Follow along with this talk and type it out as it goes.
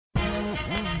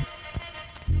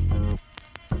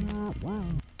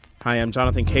Hi, I'm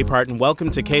Jonathan Capehart, and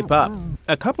welcome to Cape Up.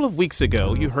 A couple of weeks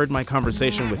ago, you heard my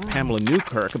conversation with Pamela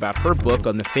Newkirk about her book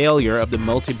on the failure of the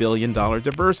multi-billion-dollar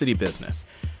diversity business.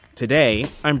 Today,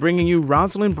 I'm bringing you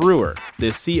Rosalind Brewer,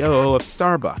 the COO of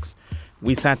Starbucks.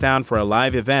 We sat down for a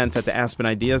live event at the Aspen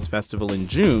Ideas Festival in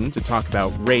June to talk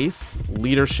about race,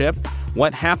 leadership,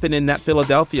 what happened in that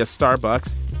Philadelphia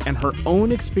Starbucks, and her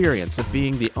own experience of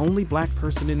being the only black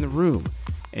person in the room.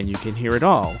 And you can hear it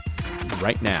all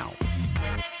right now.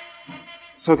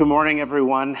 So good morning,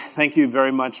 everyone. Thank you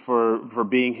very much for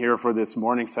being here for this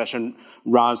morning session.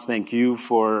 Roz, thank you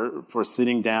for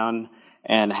sitting down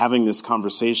and having this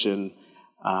conversation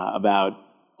about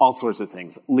all sorts of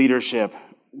things: leadership,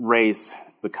 race,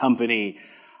 the company,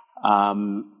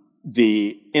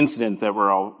 the incident that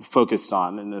we're all focused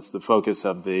on, and that's the focus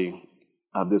of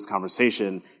this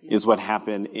conversation, is what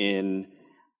happened in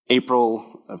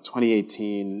April of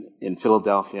 2018 in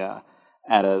Philadelphia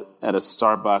at a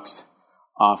Starbucks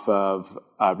off of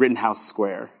Rittenhouse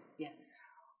Square. Yes.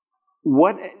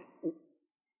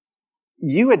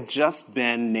 You had just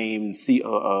been named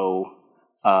COO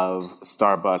of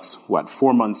Starbucks,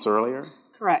 4 months earlier?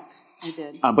 Correct, I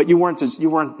did. But you weren't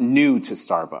new to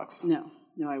Starbucks. No,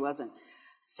 I wasn't.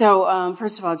 So,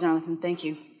 first of all, Jonathan, thank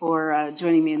you for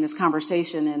joining me in this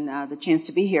conversation and the chance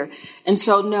to be here. And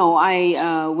so, no,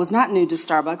 I was not new to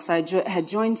Starbucks. I had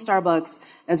joined Starbucks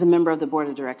as a member of the board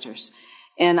of directors.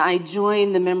 And I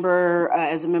joined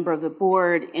as a member of the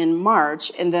board in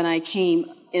March, and then I came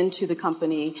into the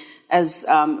company as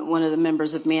one of the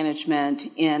members of management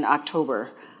in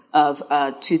October of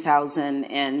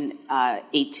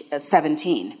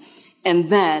 2017.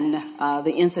 And then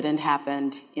the incident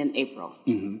happened in April.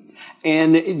 Mm-hmm.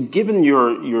 And given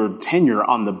your tenure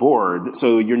on the board,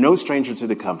 so you're no stranger to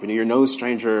the company, you're no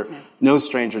stranger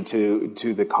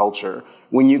to the culture.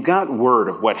 When you got word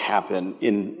of what happened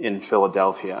in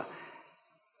Philadelphia,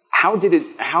 how did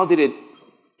it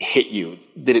hit you?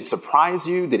 Did it surprise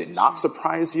you? Did it not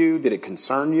surprise you? Did it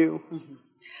concern you? Mm-hmm.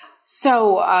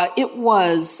 So it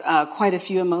was quite a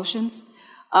few emotions.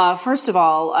 First of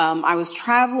all, I was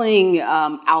traveling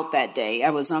out that day.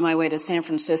 I was on my way to San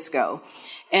Francisco.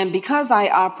 And because I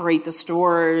operate the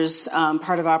stores,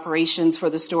 part of operations for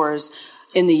the stores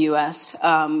in the U.S.,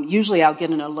 usually I'll get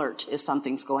an alert if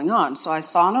something's going on. So I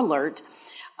saw an alert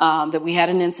that we had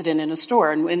an incident in a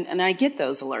store, and I get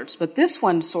those alerts. But this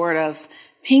one sort of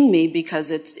pinged me because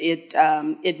it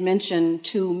mentioned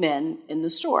two men in the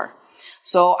store.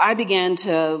 So I began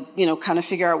to, kind of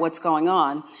figure out what's going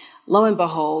on. Lo and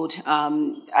behold,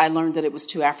 I learned that it was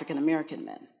two African-American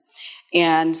men.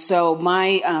 And so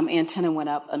my antenna went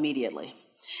up immediately.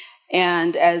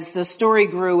 And as the story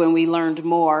grew and we learned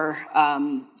more,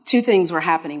 two things were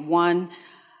happening. One,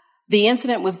 the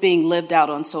incident was being lived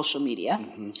out on social media.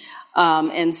 Mm-hmm.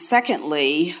 And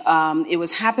secondly, it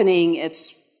was happening at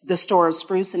the store of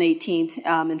Spruce and 18th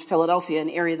in Philadelphia,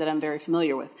 an area that I'm very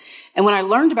familiar with. And when I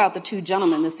learned about the two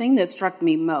gentlemen, the thing that struck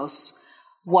me most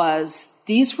was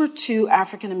these were two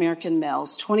African-American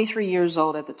males, 23 years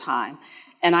old at the time.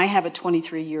 And I have a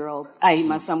 23-year-old.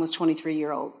 My son was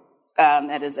 23-year-old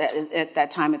at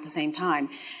that time, at the same time.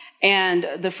 And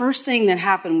the first thing that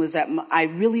happened was that I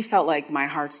really felt like my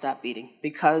heart stopped beating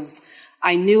because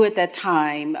I knew at that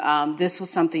time this was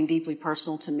something deeply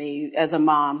personal to me as a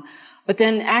mom. But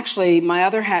then actually my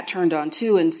other hat turned on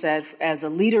too and said, as a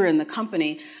leader in the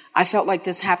company, I felt like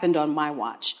this happened on my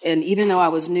watch. And even though I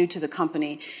was new to the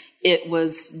company,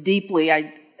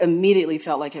 I immediately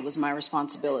felt like it was my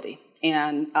responsibility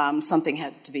and something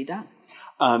had to be done.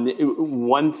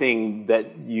 One thing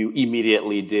that you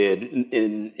immediately did,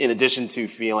 in addition to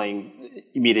feeling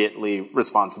immediately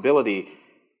responsibility,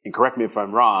 and correct me if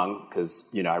I'm wrong, because,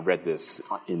 I read this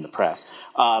in the press.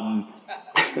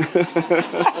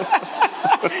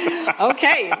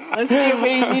 Okay, let's see if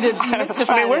we need to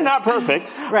demystify we're not perfect.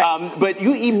 Right. But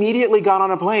you immediately got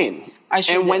on a plane.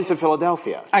 Went to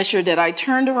Philadelphia. I sure did. I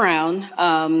turned around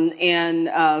and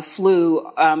flew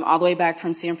all the way back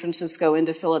from San Francisco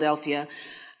into Philadelphia.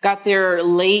 Got there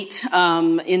late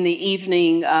in the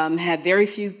evening, had very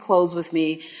few clothes with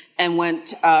me, and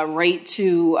went right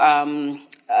to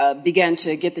began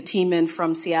to get the team in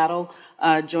from Seattle,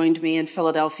 joined me in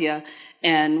Philadelphia,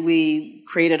 and we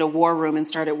created a war room and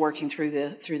started working through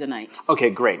the night. Okay,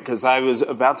 great. Because I was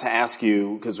about to ask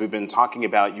you, because we've been talking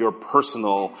about your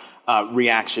personal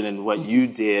reaction and what you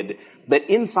did, but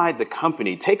inside the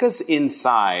company, take us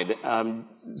inside.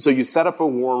 So you set up a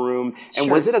war room, and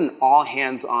Sure. Was it an all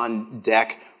hands on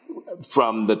deck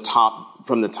from the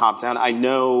top down? I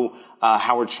know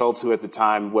Howard Schultz, who at the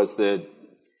time was the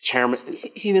chairman.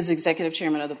 He was executive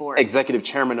chairman of the board. Executive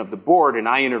chairman of the board, and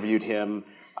I interviewed him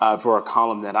for a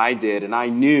column that I did, and I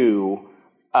knew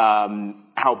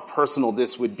how personal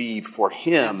this would be for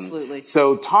him. Absolutely.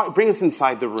 So bring us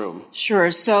inside the room. Sure.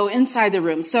 So inside the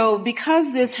room. So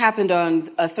because this happened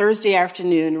on a Thursday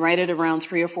afternoon, right at around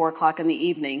 3 or 4 o'clock in the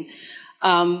evening,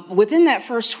 within that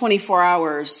first 24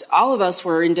 hours, all of us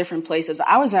were in different places.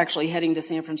 I was actually heading to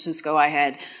San Francisco. I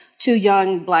had 2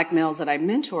 young black males that I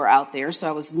mentor out there, so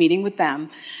I was meeting with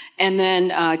them. And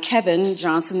then Kevin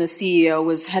Johnson, the CEO,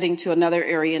 was heading to another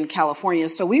area in California.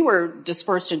 So we were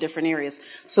dispersed in different areas.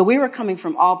 So we were coming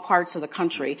from all parts of the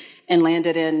country and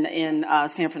landed in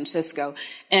San Francisco.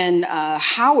 And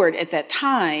Howard, at that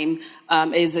time,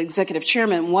 as executive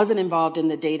chairman, wasn't involved in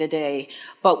the day-to-day.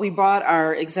 But we brought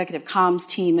our executive comms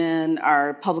team in,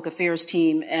 our public affairs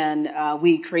team, and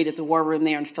we created the war room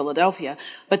there in Philadelphia.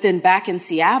 But then back in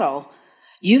Seattle,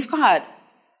 you've got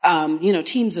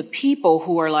teams of people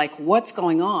who are like, what's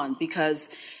going on? Because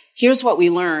here's what we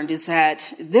learned is that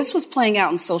this was playing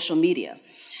out in social media.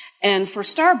 And for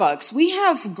Starbucks, we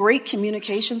have great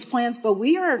communications plans, but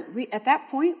we at that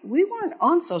point, we weren't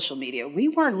on social media. We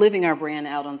weren't living our brand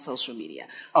out on social media.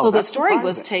 Oh, so that's the story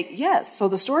surprising. So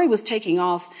the story was taking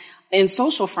off in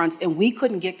social fronts, and we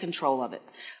couldn't get control of it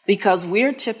because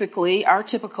our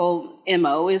typical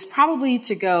MO is probably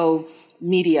to go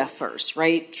media first,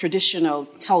 right? Traditional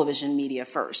television media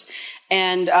first.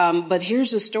 And, but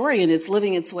here's the story, and it's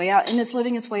living its way out,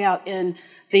 in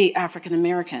the African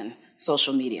American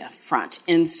social media front.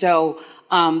 And so,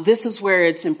 this is where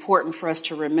it's important for us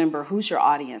to remember who's your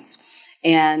audience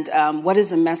and, what is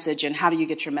the message and how do you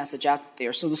get your message out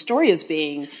there? So the story is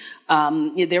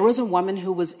there was a woman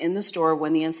who was in the store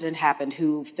when the incident happened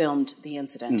who filmed the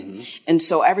incident. Mm-hmm. And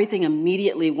so everything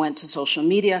immediately went to social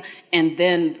media, and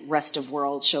then rest of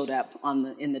world showed up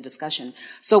in the discussion.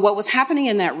 So what was happening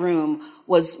in that room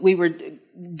was we were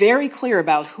very clear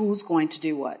about who's going to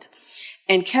do what.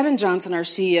 And Kevin Johnson, our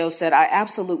CEO, said, I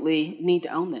absolutely need to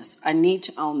own this. I need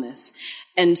to own this.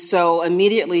 And so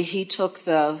immediately he took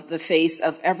the face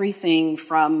of everything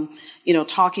from,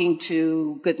 talking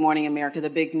to Good Morning America, the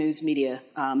big news media.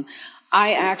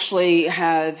 I actually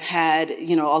have had,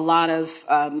 a lot of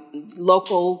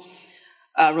local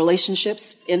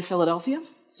relationships in Philadelphia.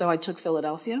 So I took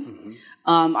Philadelphia. Mm-hmm.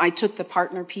 I took the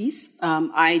partner piece.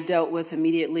 I dealt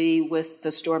immediately with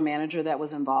the store manager that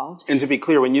was involved. And to be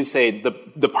clear, when you say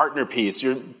the partner piece,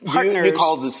 you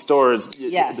call the stores,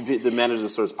 yes. the managers of the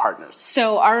stores partners.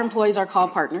 So our employees are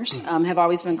called partners, have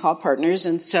always been called partners.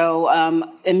 And so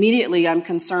immediately I'm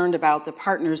concerned about the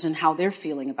partners and how they're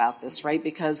feeling about this, right?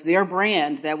 Because their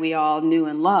brand that we all knew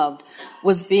and loved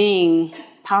was being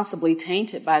possibly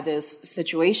tainted by this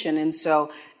situation. And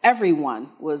so everyone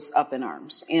was up in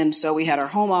arms. And so we had our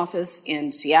home office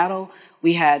in Seattle.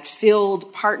 We had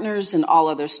field partners in all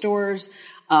other stores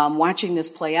watching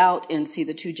this play out and see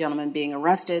the 2 gentlemen being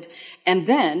arrested. And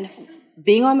then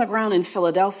being on the ground in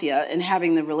Philadelphia and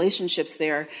having the relationships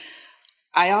there,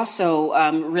 I also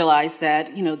realized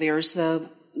that, there's the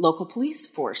local police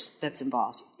force that's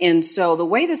involved. And so the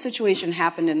way the situation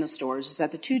happened in the stores is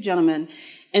that the 2 gentlemen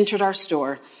entered our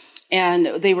store.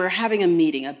 And they were having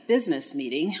a business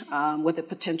meeting, with a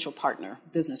potential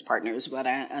business partner is what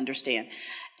I understand.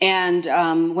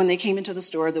 And when they came into the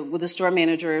store, the store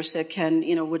manager said,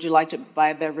 would you like to buy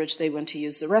a beverage? They went to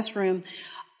use the restroom.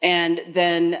 And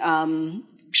then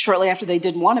shortly after they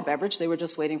didn't want a beverage, they were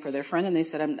just waiting for their friend. And they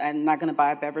said, I'm not going to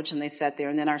buy a beverage. And they sat there.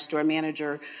 And then our store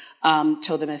manager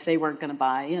told them if they weren't going to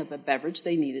buy a beverage,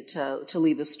 they needed to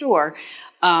leave the store.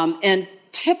 And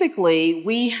typically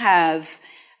we have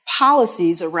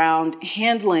policies around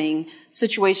handling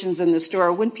situations in the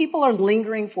store when people are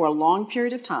lingering for a long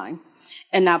period of time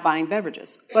and not buying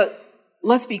beverages. But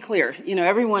let's be clear,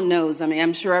 everyone knows,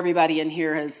 I'm sure everybody in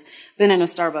here has been in a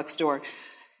Starbucks store.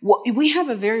 We have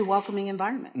a very welcoming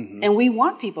environment, mm-hmm. and we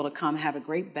want people to come have a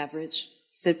great beverage,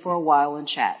 sit for a while and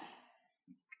chat.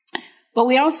 But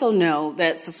we also know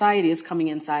that society is coming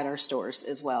inside our stores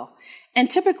as well. And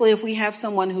typically if we have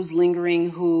someone who's lingering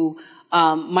who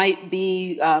might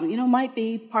be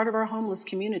part of our homeless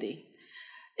community,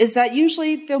 is that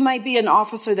usually there might be an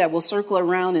officer that will circle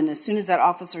around, and as soon as that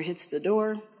officer hits the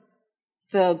door,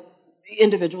 the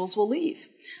individuals will leave.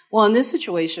 Well, in this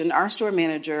situation, our store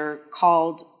manager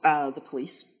called the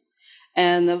police,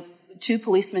 and the 2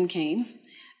 policemen came,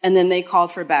 and then they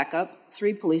called for backup.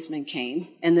 3 policemen came,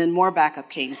 and then more backup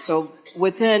came. So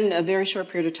within a very short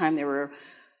period of time, there were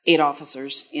 8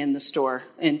 officers in the store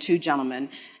and 2 gentlemen.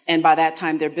 And by that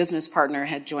time, their business partner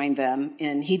had joined them,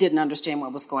 and he didn't understand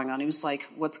what was going on. He was like,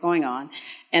 what's going on?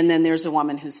 And then there's a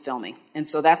woman who's filming. And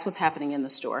so that's what's happening in the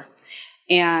store.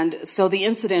 And so the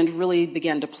incident really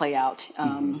began to play out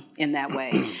in that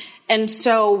way. And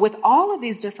so with all of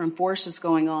these different forces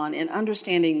going on and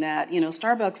understanding that,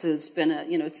 Starbucks has been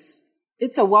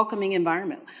it's a welcoming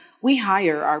environment. We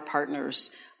hire our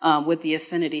partners with the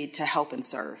affinity to help and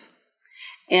serve.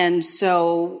 And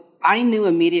so I knew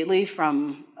immediately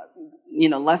from,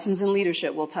 lessons in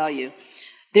leadership will tell you,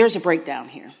 there's a breakdown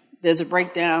here. There's a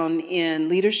breakdown in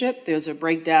leadership. There's a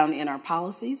breakdown in our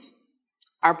policies.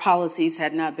 Our policies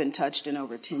had not been touched in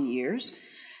over 10 years.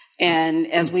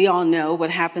 And as we all know, what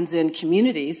happens in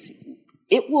communities,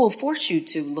 it will force you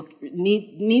to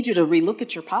need you to relook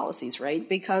at your policies, right?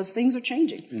 Because things are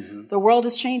changing. Mm-hmm. The world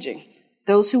is changing.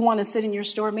 Those who want to sit in your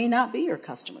store may not be your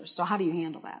customers. So how do you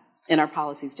handle that? And our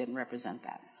policies didn't represent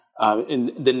that.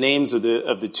 And the names of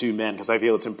the two men, because I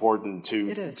feel it's important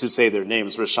to say their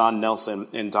names, Rashawn Nelson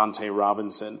and Dante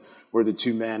Robinson, were the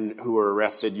two men who were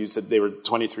arrested. You said they were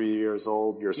 23 years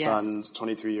old. Your son's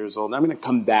 23 years old. And I'm going to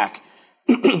come back,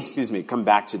 come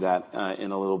back to that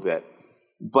in a little bit.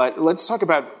 But let's talk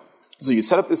about, so you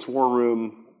set up this war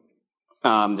room.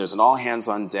 There's an all hands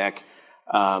on deck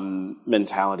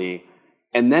mentality.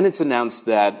 And then it's announced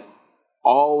that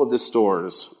all of the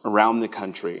stores around the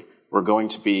country were going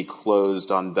to be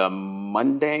closed on the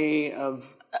Monday of...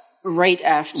 Right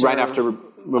after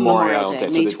Memorial Day.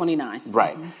 May 29th.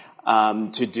 Right.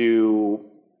 Mm-hmm. To do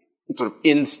sort of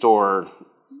in-store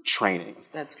trainings.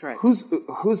 That's correct.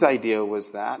 Whose idea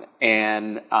was that?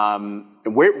 And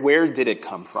where did it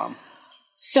come from?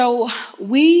 So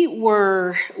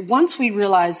once we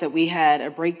realized that we had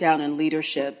a breakdown in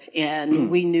leadership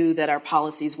and we knew that our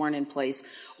policies weren't in place,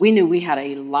 we knew we had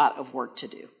a lot of work to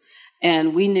do.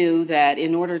 And we knew that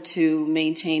in order to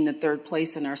maintain the third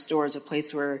place in our stores, a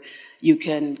place where you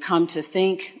can come to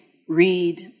think,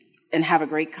 read, and have a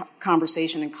great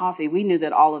conversation and coffee, we knew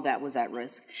that all of that was at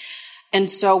risk.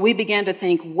 And so we began to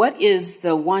think, what is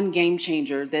the one game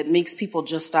changer that makes people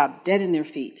just stop dead in their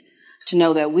feet to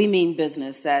know that we mean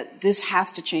business, that this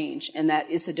has to change, and that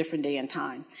it's a different day and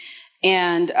time?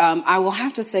 And I will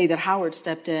have to say that Howard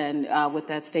stepped in with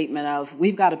that statement of,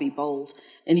 we've got to be bold.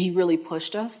 And he really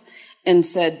pushed us and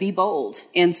said, be bold.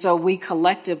 And so we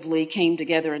collectively came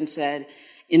together and said,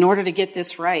 in order to get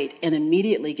this right and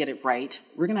immediately get it right,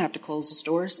 we're going to have to close the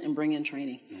stores and bring in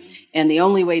training. Mm-hmm. And the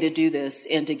only way to do this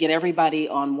and to get everybody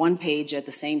on one page at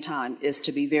the same time is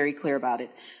to be very clear about it.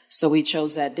 So we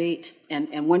chose that date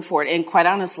and went for it. And quite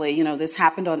honestly, this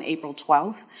happened on April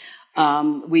 12th.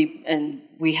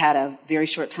 We had a very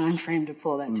short time frame to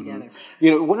pull that mm-hmm.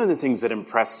 together. One of the things that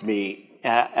impressed me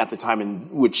at the time,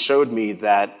 and which showed me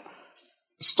that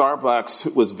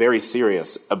Starbucks was very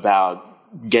serious about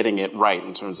getting it right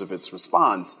in terms of its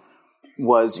response,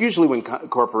 was usually when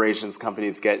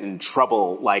companies get in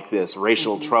trouble like this,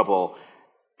 racial mm-hmm. trouble,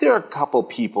 there are a couple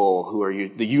people who are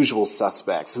the usual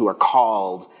suspects who are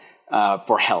called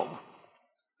for help.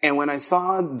 And when I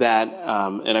saw that,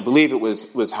 and I believe it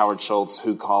was Howard Schultz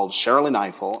who called Sherilyn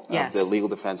Ifill of the Legal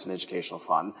Defense and Educational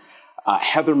Fund,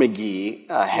 Heather McGee,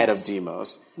 head of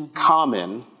Demos, mm-hmm.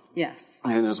 Common,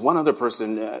 and there's one other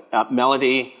person,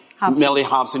 Melody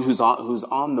Hobson, who's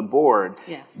on the board.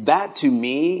 Yes. That to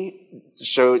me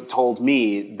told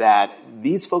me that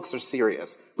these folks are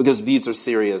serious because these are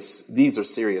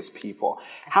serious people.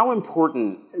 How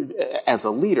important, as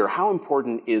a leader, how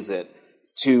important is it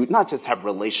to not just have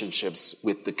relationships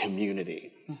with the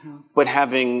community, mm-hmm. but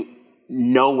having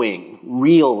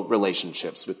real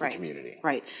relationships with the community?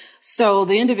 Right. So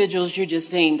the individuals you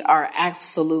just named are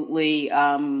absolutely,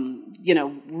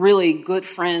 really good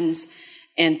friends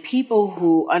and people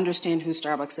who understand who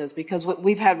Starbucks is, because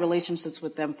we've had relationships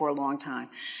with them for a long time.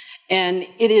 And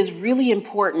it is really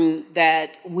important that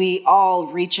we all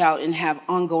reach out and have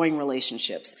ongoing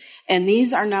relationships. And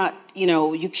these are not,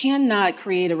 you cannot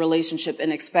create a relationship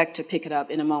and expect to pick it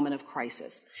up in a moment of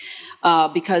crisis,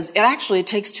 because it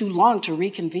takes too long to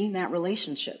reconvene that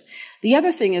relationship. The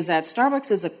other thing is that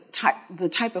Starbucks is the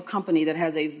type of company that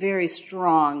has a very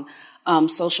strong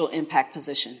social impact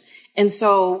position. And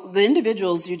so the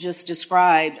individuals you just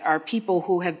described are people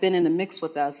who have been in the mix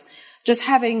with us, just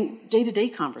having day-to-day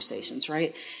conversations,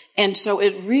 right? And so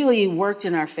it really worked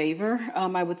in our favor,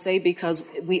 I would say, because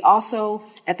we also,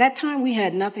 at that time, we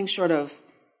had nothing short of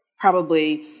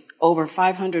probably over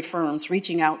 500 firms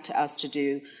reaching out to us to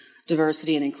do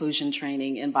diversity and inclusion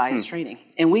training and bias training.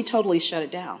 And we totally shut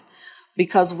it down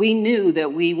because we knew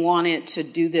that we wanted to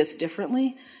do this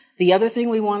differently. The other thing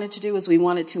we wanted to do is we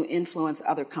wanted to influence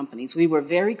other companies. We were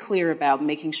very clear about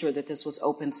making sure that this was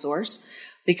open source.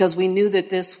 because we knew that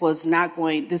this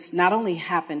not only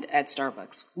happened at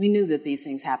Starbucks, we knew that these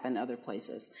things happen other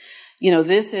places.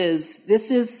 This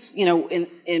is,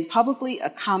 in publicly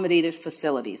accommodated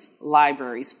facilities,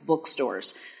 libraries,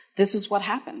 bookstores. This is what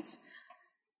happens.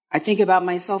 I think about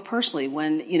myself personally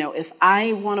when, if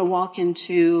I want to walk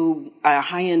into a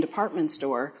high-end department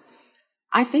store,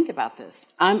 I think about this.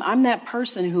 I'm that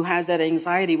person who has that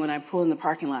anxiety when I pull in the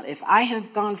parking lot. If I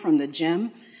have gone from the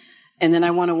gym and then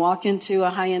I want to walk into a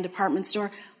high-end department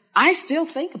store, I still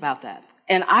think about that.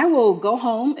 And I will go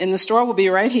home, and the store will be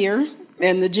right here,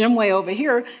 and the gym way over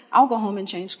here. I'll go home and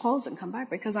change clothes and come back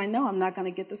because I know I'm not going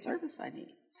to get the service I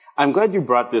need. I'm glad you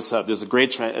brought this up. There's a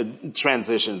great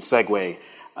transition, segue,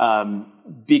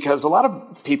 because a lot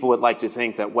of people would like to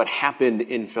think that what happened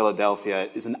in Philadelphia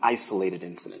is an isolated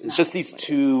incident. It's just these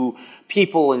two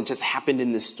people, and it just happened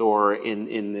in this store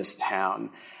in this town.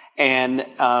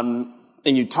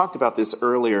 And you talked about this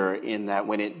earlier in that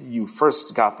when you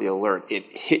first got the alert, it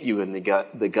hit you in the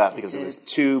gut because it was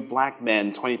two black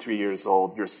men, 23 years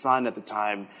old. Your son at the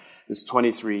time is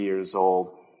 23 years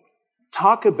old.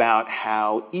 Talk about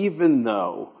how even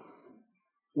though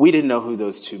we didn't know who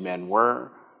those two men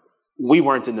were, we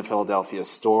weren't in the Philadelphia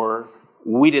store,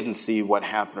 we didn't see what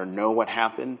happened or know what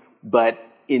happened, but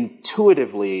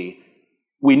intuitively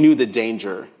we knew the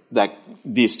danger that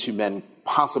these two men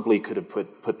possibly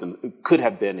could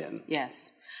have been in.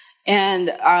 Yes. And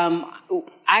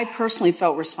I personally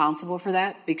felt responsible for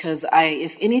that because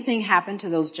if anything happened to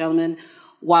those gentlemen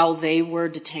while they were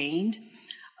detained,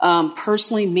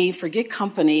 personally, forget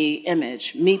company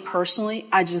image, me personally,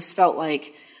 I just felt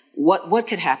like what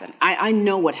could happen? I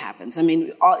know what happens. I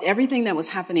mean, everything that was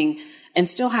happening and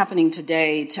still happening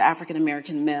today to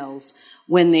African-American males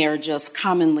when they are just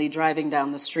commonly driving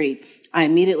down the street, I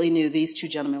immediately knew these two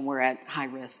gentlemen were at high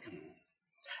risk.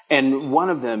 And one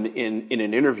of them in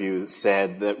an interview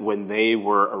said that when they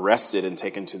were arrested and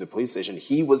taken to the police station,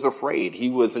 he was afraid. He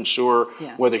wasn't sure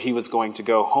whether he was going to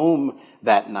go home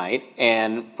that night.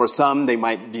 And for some, they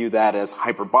might view that as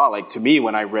hyperbolic. To me,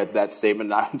 when I read that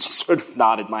statement, I just sort of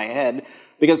nodded my head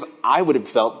because I would have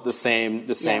felt the same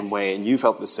way, and you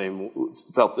felt the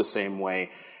same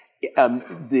way.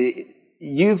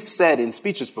 You've said in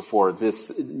speeches before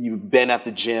this, you've been at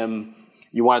the gym,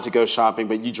 you wanted to go shopping,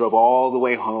 but you drove all the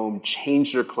way home,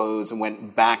 changed your clothes, and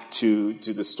went back to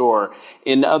the store.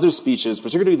 In other speeches,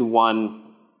 particularly the one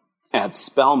at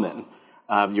Spelman,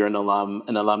 you're an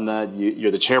alumna, you're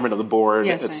the chairman of the board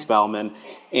at Spelman,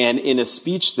 and in a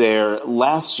speech there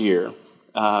last year,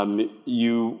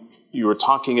 you were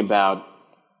talking about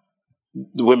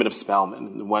the women of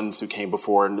Spelman, the ones who came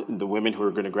before, and the women who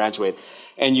are going to graduate.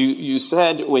 And you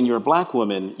said when you're a black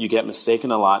woman, you get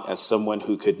mistaken a lot as someone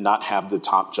who could not have the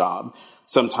top job.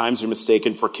 Sometimes you're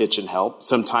mistaken for kitchen help.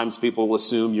 Sometimes people will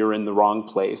assume you're in the wrong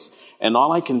place. And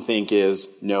all I can think is,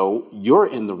 no, you're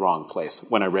in the wrong place.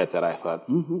 When I read that, I thought,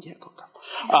 yeah, go girl.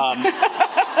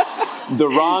 The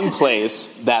wrong place,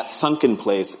 that sunken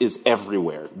place, is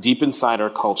everywhere, deep inside our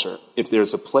culture. If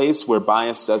there's a place where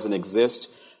bias doesn't exist,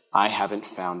 I haven't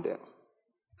found it.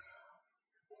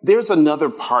 There's another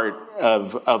part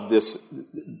of this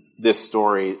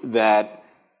story that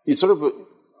you sort of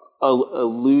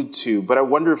allude to, but I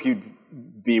wonder if you'd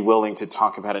be willing to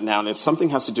talk about it now. And it's something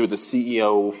has to do with the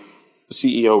CEO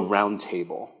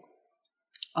roundtable.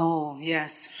 Oh,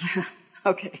 yes.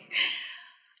 Okay.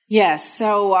 Yes.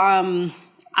 So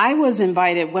I was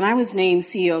invited, when I was named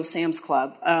CEO of Sam's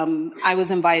Club, I was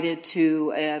invited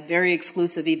to a very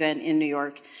exclusive event in New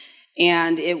York.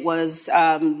 And it was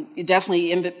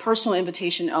definitely personal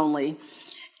invitation only.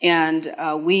 And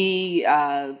we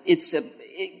were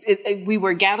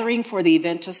gathering for the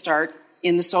event to start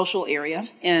in the social area.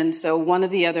 And so one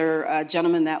of the other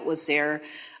gentlemen that was there,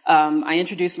 I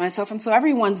introduced myself. And so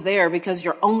everyone's there because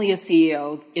you're only a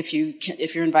CEO if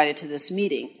you're invited to this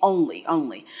meeting. Only.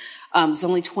 There's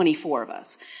only 24 of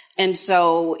us. And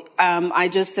so I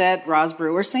just said Roz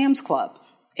Brewer Sam's Club.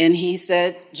 And he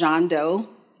said John Doe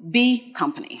B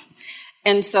Company.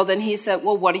 And so then he said,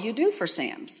 well, what do you do for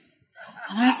Sam's?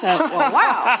 And I said, well,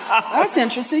 wow, that's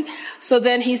interesting. So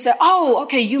then he said, oh,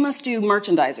 okay, you must do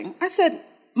merchandising. I said,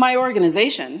 my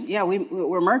organization, yeah,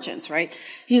 we're merchants, right?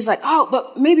 He was like, oh,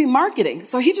 but maybe marketing.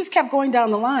 So he just kept going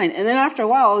down the line. And then after a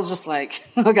while, I was just like,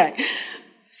 okay,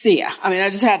 see ya. I mean,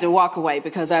 I just had to walk away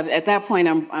because at that point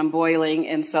I'm boiling.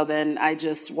 And so then I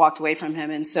just walked away from him.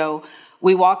 And so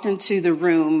we walked into the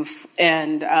room,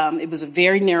 and it was a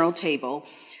very narrow table,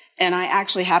 and I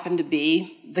actually happened to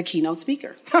be the keynote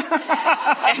speaker.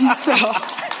 And so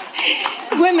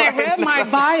when they read my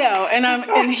bio,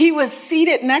 and he was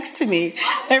seated next to me,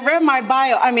 they read my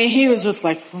bio. I mean, he was just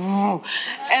like, oh.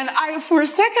 And for a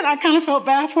second, I kind of felt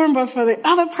bad for him, but for the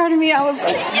other part of me, I was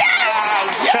like,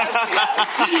 yes.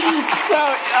 So,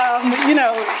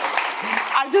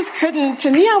 I just couldn't, to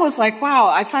me, I was like, wow,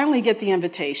 I finally get the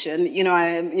invitation.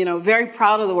 I am, very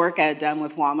proud of the work I had done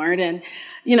with Walmart. And,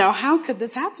 how could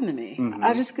this happen to me? Mm-hmm.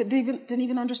 I just didn't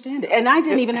even understand it. And I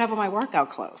didn't even have my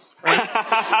workout clothes. Right?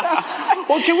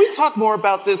 Well, can we talk more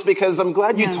about this? Because I'm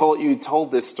glad you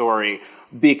told this story.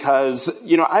 Because,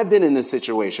 I've been in this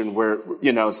situation where,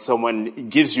 someone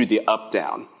gives you the up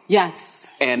down. Yes.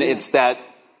 And it's that,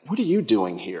 what are you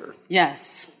doing here?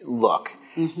 Yes. Look.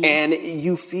 Mm-hmm. And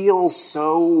you feel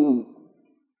so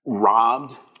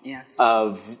robbed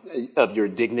of your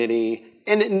dignity,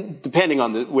 and depending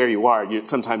on where you are,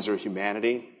 sometimes your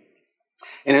humanity.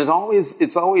 And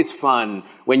it's always fun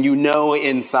when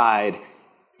inside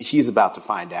he's about to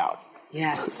find out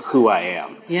who I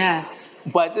am. Yes.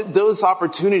 But those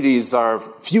opportunities are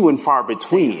few and far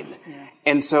between. Yeah.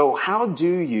 And so how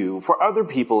do you, for other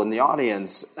people in the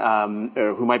audience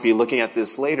who might be looking at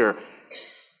this later,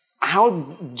 how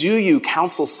do you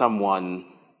counsel someone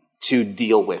to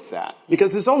deal with that?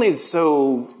 Because there's only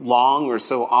so long or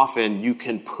so often you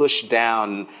can push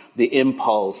down the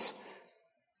impulse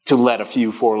to let a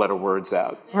few 4-letter words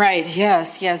out. Right,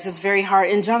 yes, it's very hard.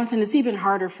 And Jonathan, it's even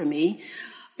harder for me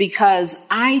because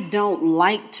I don't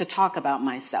like to talk about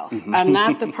myself. Mm-hmm. I'm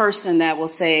not the person that will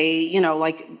say,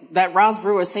 like that Ross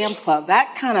Brewer Sam's Club, I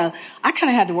kind of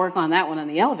had to work on that one on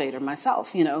the elevator myself,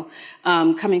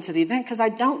 coming to the event, because I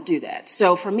don't do that.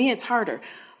 So for me, it's harder.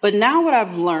 But now what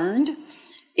I've learned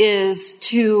is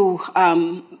to,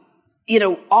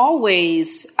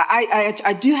 always,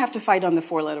 I do have to fight on the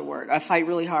 4-letter word. I fight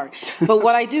really hard. But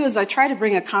what I do is I try to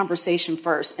bring a conversation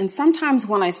first. And sometimes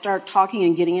when I start talking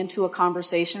and getting into a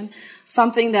conversation,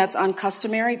 something that's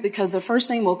uncustomary, because the first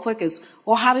thing will click is,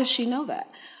 well, how does she know that?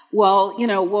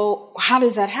 Well, how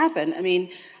does that happen? I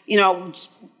mean,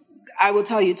 I will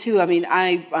tell you too, I mean,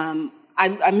 I'm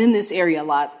in this area a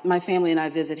lot. My family and I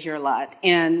visit here a lot.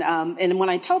 And when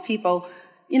I tell people,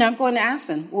 I'm going to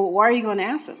Aspen. Well, why are you going to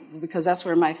Aspen? Because that's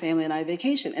where my family and I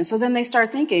vacation. And so then they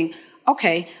start thinking,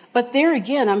 okay, but there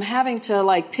again, I'm having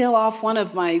to peel off one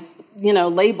of my,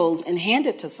 labels and hand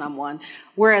it to someone.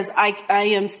 Whereas I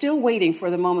am still waiting for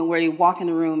the moment where you walk in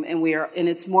the room and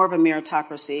it's more of a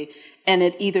meritocracy, and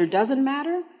it either doesn't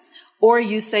matter, or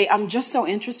you say, I'm just so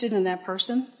interested in that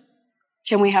person.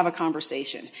 Can we have a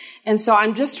conversation? And so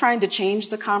I'm just trying to change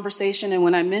the conversation. And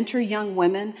when I mentor young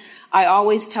women, I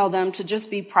always tell them to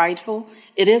just be prideful.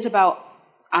 It is about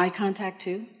eye contact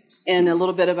too, and a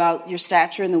little bit about your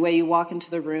stature and the way you walk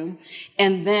into the room,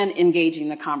 and then engaging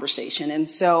the conversation. And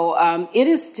so it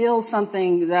is still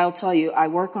something that I'll tell you I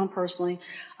work on personally.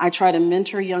 I try to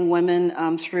mentor young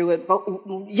women through it, but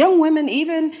young women,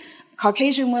 even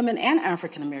Caucasian women and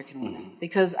African American women,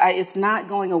 because it's not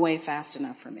going away fast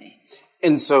enough for me.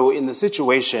 And so in the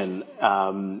situation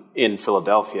in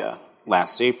Philadelphia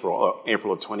last April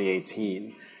of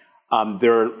 2018,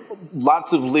 there are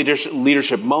lots of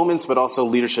leadership moments, but also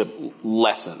leadership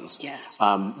lessons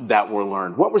that were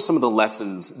learned. What were some of the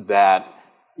lessons that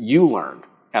you learned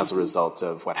as a result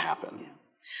of what happened? Yeah.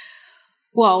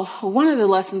 Well, one of the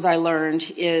lessons I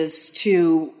learned is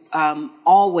to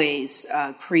always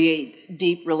create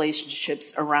deep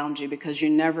relationships around you, because you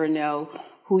never know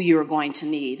who you're going to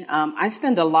need. I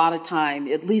spend a lot of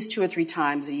time, at least 2 or 3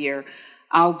 times a year,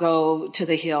 I'll go to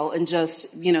the Hill and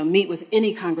just, meet with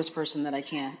any congressperson that I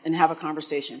can and have a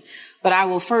conversation. But I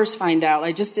will first find out,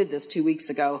 I just did this 2 weeks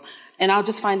ago, and I'll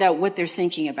just find out what they're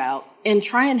thinking about and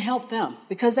try and help them,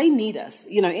 because they need us.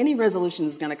 Any resolution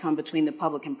is going to come between the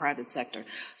public and private sector.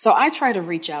 So I try to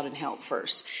reach out and help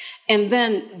first. And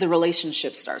then the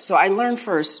relationship starts. So I learned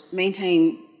first,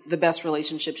 maintain the best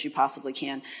relationships you possibly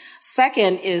can.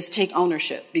 Second is take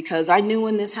ownership, because I knew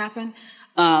when this happened,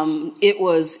 it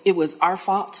was our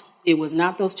fault. It was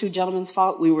not those 2 gentlemen's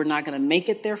fault. We were not going to make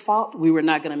it their fault. We were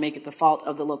not going to make it the fault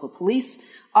of the local police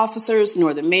officers,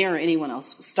 nor the mayor or anyone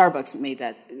else. Starbucks made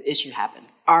that issue happen.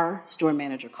 Our store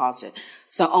manager caused it.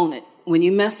 So own it. When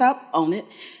you mess up, own it.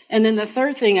 And then the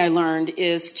third thing I learned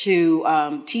is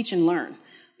to teach and learn,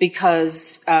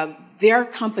 because there are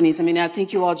companies, I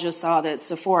think you all just saw that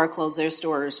Sephora closed their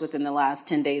stores within the last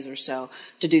 10 days or so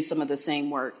to do some of the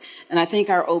same work. And I think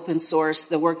our open source,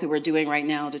 the work that we're doing right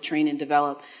now to train and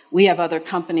develop, we have other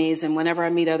companies, and whenever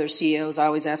I meet other CEOs, I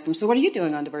always ask them, so what are you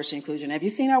doing on diversity and inclusion? Have you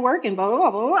seen our work? And blah, blah,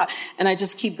 blah, blah, blah. And I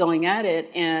just keep going at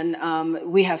it.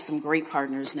 And we have some great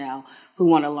partners now who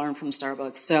want to learn from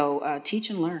Starbucks. So teach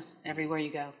and learn everywhere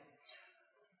you go.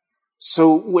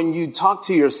 So when you talk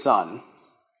to your son,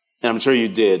 and I'm sure you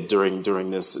did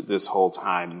during this whole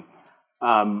time,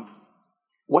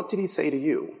 what did he say to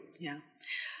you? Yeah.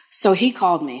 So he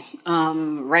called me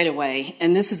right away,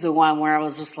 and this is the one where I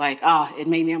was just like, it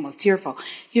made me almost tearful.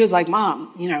 He was like,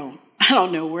 Mom, I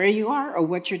don't know where you are or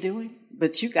what you're doing,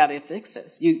 but you got to fix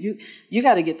this. You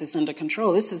got to get this under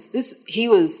control. He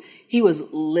was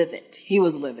livid. He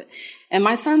was livid. And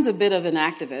my son's a bit of an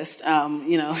activist,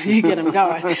 you get him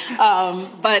going.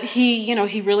 But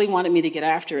he really wanted me to get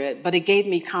after it, but it gave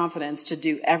me confidence to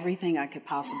do everything I could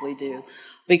possibly do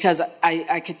because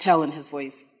I could tell in his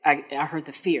voice. I heard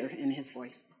the fear in his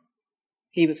voice.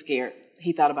 He was scared.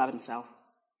 He thought about himself.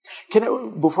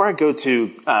 Before I go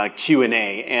to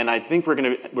Q&A, and I think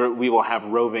we will have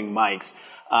roving mics,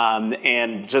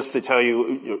 and just to tell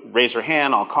you, raise your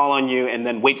hand, I'll call on you, and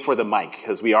then wait for the mic,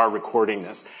 because we are recording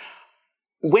this.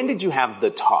 When did you have the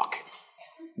talk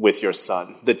with your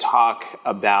son? The talk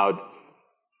about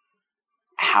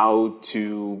how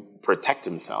to protect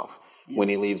himself when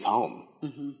he leaves home?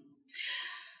 Mm-hmm.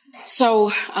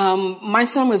 So my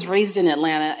son was raised in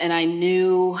Atlanta, and I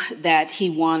knew that he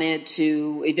wanted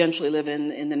to eventually live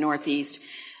in the Northeast.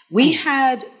 We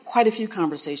had quite a few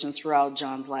conversations throughout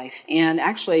John's life, and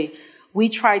actually we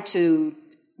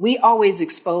always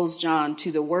exposed John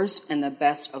to the worst and the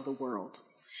best of the world.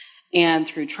 And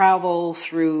through travel,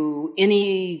 through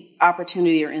any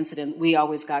opportunity or incident, we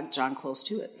always got John close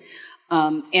to it.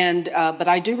 But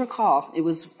I do recall it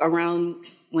was around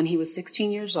when he was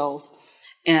 16 years old,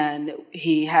 and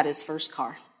he had his first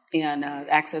car and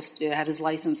had his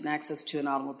license and access to an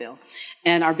automobile.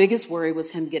 And our biggest worry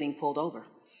was him getting pulled over.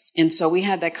 And so we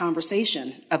had that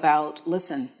conversation about,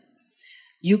 listen,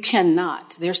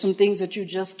 there's some things that you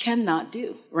just cannot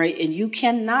do, right? And you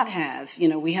cannot have,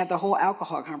 we had the whole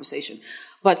alcohol conversation.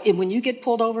 But when you get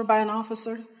pulled over by an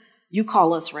officer, you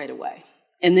call us right away.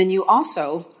 And then you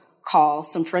also call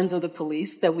some friends of the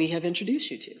police that we have introduced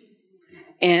you to.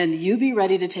 And you be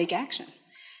ready to take action.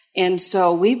 And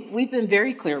so we've been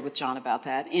very clear with John about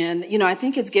that. And, I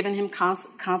think it's given him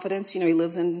confidence. He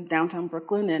lives in downtown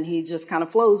Brooklyn and he just kind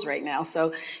of flows right now.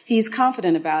 So he's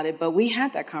confident about it. But we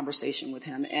had that conversation with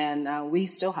him and we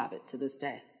still have it to this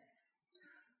day.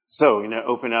 So, we're going to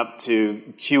open up to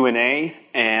Q&A.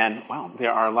 And, wow,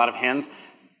 there are a lot of hands.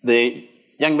 The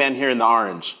young man here in the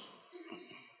orange.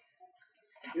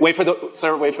 Wait for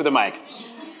the mic.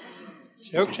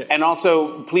 Okay. And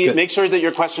also, please make sure that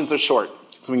your questions are short.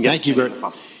 So we can get Thank you very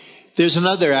much. There's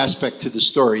another aspect to the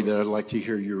story that I'd like to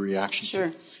hear your reaction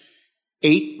to.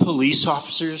 8 police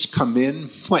officers come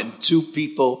in when 2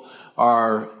 people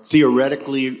are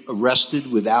theoretically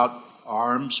arrested without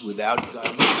arms, without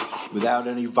guns, without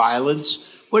any violence.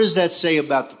 What does that say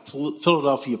about the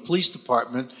Philadelphia Police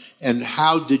Department, and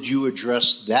how did you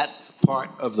address that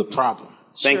part of the problem?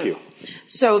 Thank you.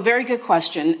 So, very good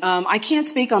question. I can't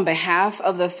speak on behalf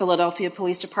of the Philadelphia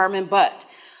Police Department, but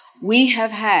we have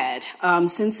had,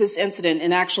 since this incident,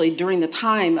 and actually during the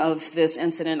time of this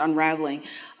incident unraveling,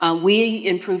 we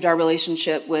improved our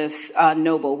relationship with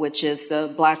NOBLE, which is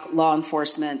the Black law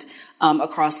enforcement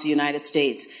across the United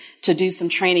States, to do some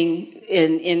training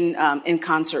in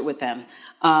concert with them.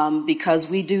 Because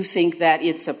we do think that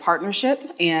it's a partnership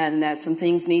and that some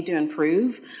things need to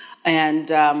improve. And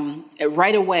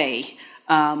right away,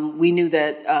 we knew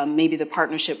that maybe the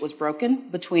partnership was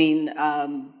broken between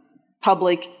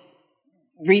public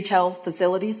retail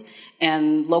facilities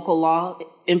and local law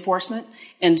enforcement.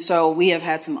 And so we have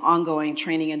had some ongoing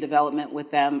training and development with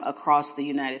them across the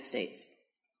United States.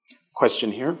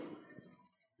 Question here.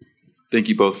 Thank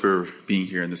you both for being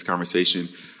here in this conversation.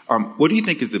 What do you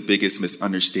think is the biggest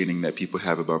misunderstanding that people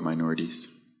have about minorities?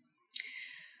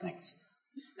 Thanks.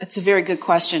 That's a very good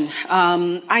question.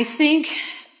 I think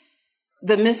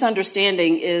the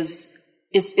misunderstanding is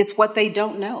it's what they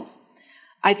don't know.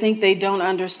 I think they don't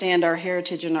understand our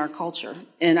heritage and our culture.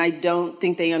 And I don't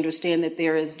think they understand that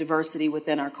there is diversity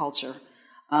within our culture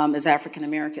as African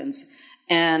Americans.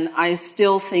 And I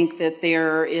still think that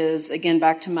there is, again,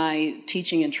 back to my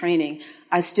teaching and training,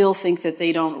 I still think that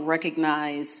they don't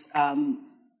recognize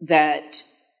that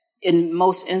in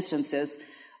most instances,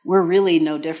 we're really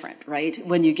no different, right?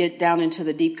 When you get down into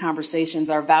the deep conversations,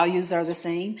 our values are the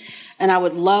same. And I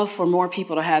would love for more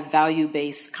people to have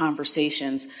value-based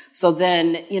conversations. So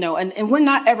then, and we're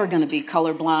not ever going to be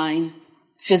colorblind,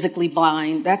 physically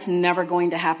blind. That's never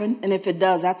going to happen. And if it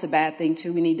does, that's a bad thing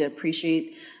too. We need to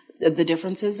appreciate the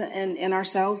differences in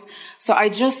ourselves. So I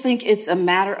just think it's a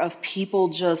matter of people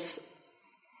just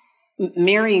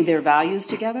marrying their values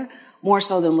together more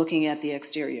so than looking at the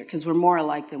exterior, because we're more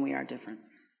alike than we are different.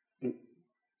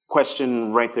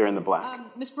 Question right there in the black.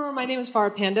 Ms. Brewer, my name is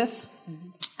Farah Pandith.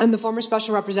 I'm the former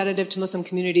special representative to Muslim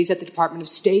communities at the Department of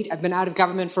State. I've been out of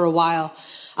government for a while.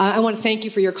 I want to thank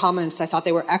you for your comments. I thought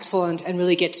they were excellent and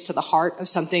really gets to the heart of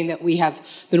something that we have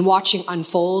been watching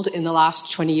unfold in the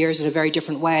last 20 years in a very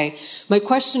different way. My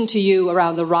question to you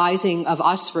around the rising of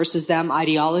us versus them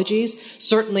ideologies,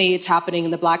 certainly it's happening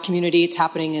in the black community. It's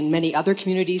happening in many other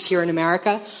communities here in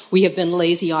America. We have been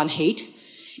lazy on hate.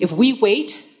 If we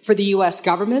wait for the U.S.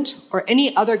 government or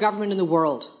any other government in the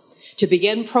world to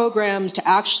begin programs to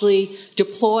actually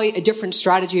deploy a different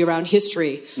strategy around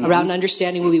history, around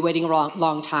understanding, we'll be waiting a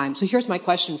long time. So here's my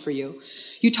question for you.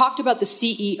 You talked about the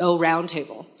CEO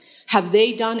roundtable. Have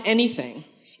they done anything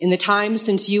in the time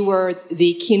since you were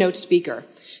the keynote speaker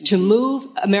to move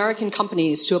American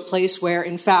companies to a place where,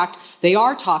 in fact, they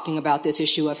are talking about this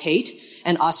issue of hate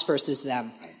and us versus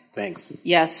them? Thanks.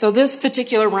 Yes, so this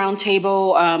particular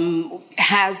roundtable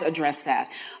has addressed that.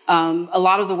 A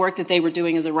lot of the work that they were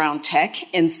doing is around tech,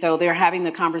 and so they're having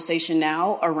the conversation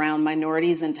now around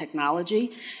minorities and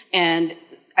technology. And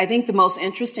I think the most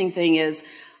interesting thing is,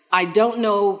 I don't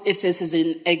know if this is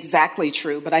exactly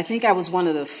true, but I think I was one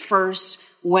of the first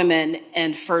women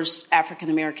and first African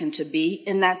American to be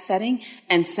in that setting.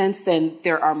 And since then,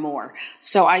 there are more.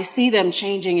 So I see them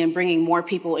changing and bringing more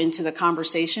people into the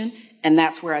conversation. And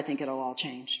that's where I think it'll all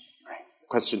change. Right.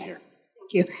 Question here.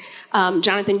 Thank you.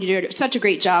 Jonathan, you did such a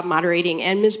great job moderating.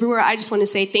 And Ms. Brewer, I just want to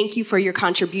say thank you for your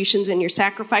contributions and your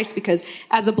sacrifice, because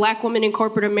as a black woman in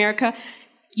corporate America,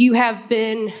 you have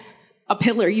been a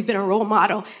pillar. You've been a role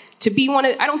model. To be one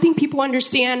of, I don't think people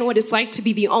understand what it's like to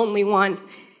be the only one.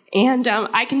 And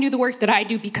I can do the work that I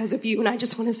do because of you. And I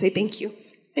just want to say thank you.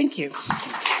 Thank you.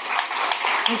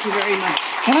 Thank you very much.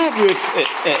 Can I have you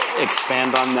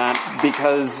expand on that?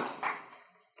 Because...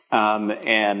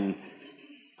 and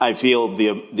I feel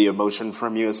the emotion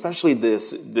from you, especially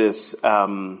this. It's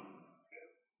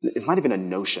not even a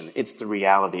notion; it's the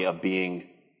reality of being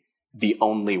the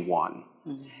only one.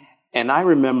 Mm-hmm. And I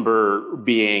remember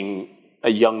being a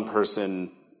young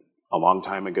person a long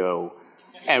time ago,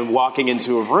 and walking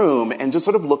into a room and just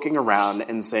sort of looking around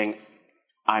and saying,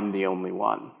 "I'm the only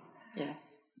one."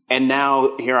 Yes. And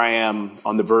now here I am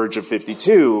on the verge of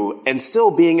 52, and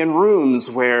still being in rooms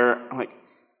where I'm like,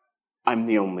 I'm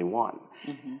the only one.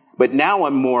 Mm-hmm. But now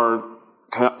I'm more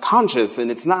conscious,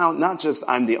 and it's now not just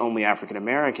I'm the only African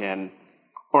American,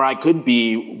 or I could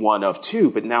be one of two,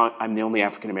 but now I'm the only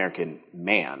African American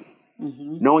man.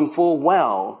 Mm-hmm. Knowing full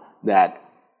well that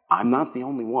I'm not the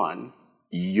only one,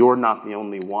 you're not the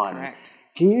only one. Correct.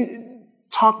 Can you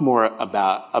talk more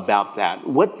about that?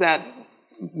 What that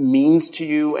means to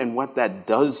you and what that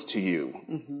does to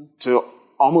you to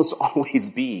almost always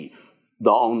be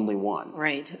the only one.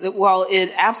 Right. Well, it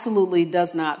absolutely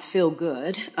does not feel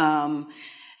good.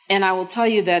 And I will tell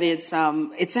you that it's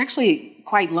actually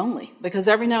quite lonely, because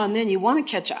every now and then you want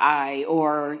to catch an eye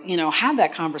or, have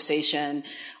that conversation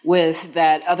with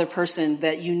that other person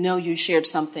that you shared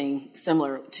something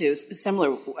similar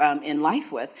in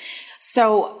life with.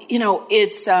 So,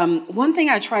 it's one thing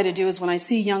I try to do is when I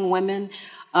see young women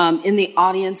in the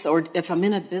audience, or if I'm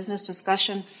in a business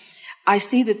discussion, I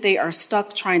see that they are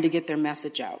stuck trying to get their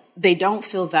message out. They don't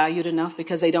feel valued enough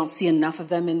because they don't see enough of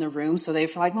them in the room. So they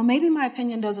feel like, well, maybe my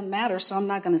opinion doesn't matter, so I'm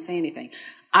not going to say anything.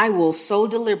 I will so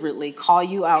deliberately call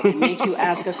you out and make you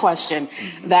ask a question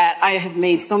that I have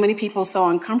made so many people so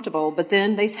uncomfortable. But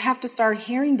then they have to start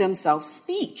hearing themselves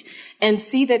speak and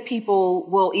see that people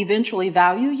will eventually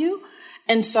value you.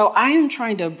 And so I am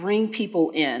trying to bring people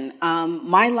in.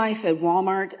 My life at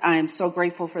Walmart, I am so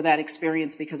grateful for that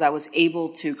experience, because I was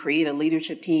able to create a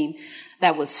leadership team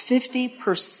that was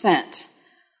 50%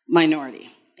 minority.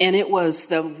 And it was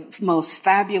the most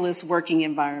fabulous working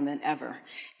environment ever.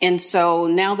 And so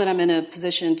now that I'm in a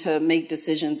position to make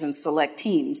decisions and select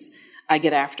teams, I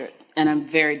get after it. And I'm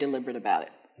very deliberate about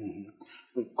it.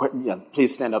 Mm-hmm. Yeah,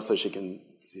 please stand up so she can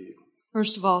see you.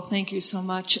 First of all, thank you so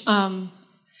much.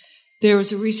 There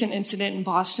was a recent incident in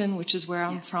Boston, which is where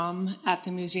I'm from, at the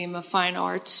Museum of Fine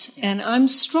Arts. Yes. And I'm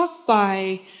struck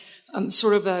by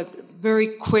sort of a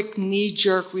very quick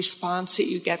knee-jerk response that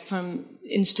you get from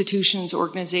institutions,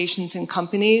 organizations, and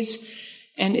companies.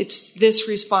 And it's this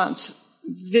response: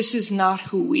 this is not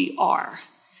who we are.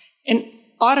 And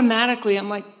automatically I'm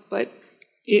like, but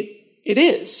it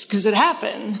is, because it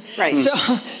happened. Right.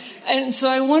 So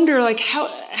I wonder,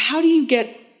 how do you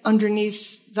get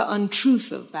underneath the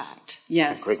untruth of that? Yes.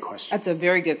 That's a great question. That's a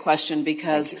very good question,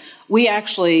 because we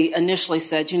actually initially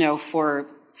said, for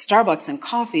Starbucks and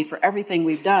coffee, for everything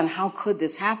we've done, how could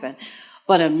this happen?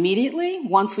 But immediately,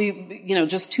 once we,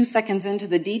 just 2 seconds into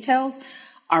the details,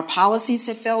 Our policies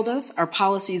have failed us. Our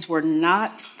policies were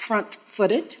not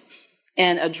front-footed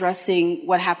in addressing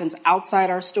what happens outside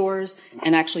our stores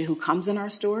and actually who comes in our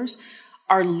stores.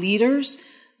 Our leaders,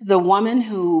 the woman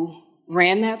who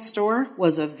ran that store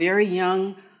was a very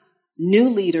young, new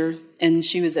leader, and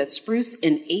she was at Spruce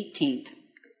and 18th,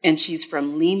 and she's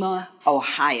from Lima,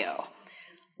 Ohio.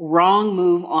 Wrong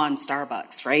move on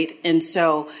Starbucks, right? And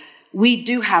so we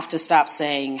do have to stop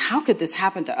saying, how could this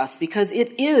happen to us? Because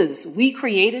it is. We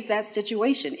created that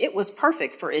situation. It was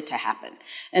perfect for it to happen.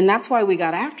 And that's why we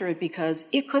got after it, because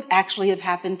it could actually have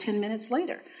happened 10 minutes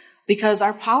later, because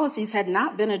our policies had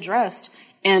not been addressed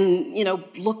and,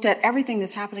 looked at everything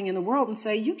that's happening in the world and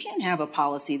say, you can't have a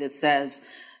policy that says,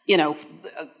 you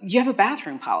have a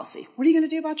bathroom policy. What are you going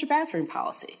to do about your bathroom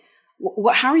policy?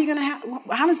 How are you going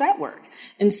to how does that work?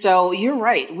 And so you're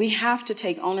right. We have to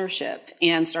take ownership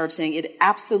and start saying it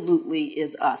absolutely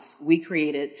is us. We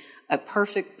created a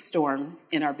perfect storm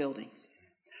in our buildings.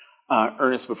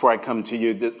 Ernest, before I come to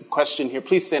you, the question here,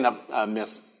 please stand up,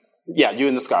 Miss. Yeah, you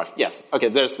in the scarf. Yes. Okay,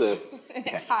 there's the...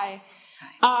 Okay. Hi.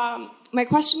 My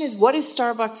question is, what is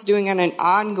Starbucks doing on an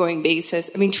ongoing basis?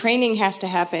 I mean, training has to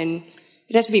happen.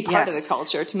 It has to be part of the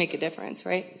culture to make a difference,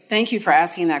 right? Thank you for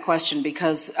asking that question,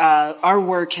 because our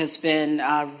work has been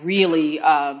really,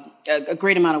 a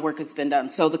great amount of work has been done.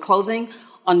 So the closing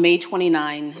on May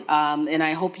 29, and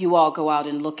I hope you all go out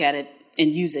and look at it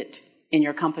and use it in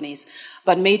your companies.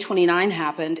 But May 29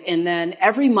 happened, and then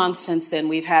every month since then,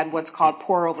 we've had what's called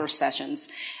pour-over sessions.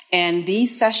 And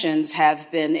these sessions have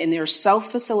been, and they're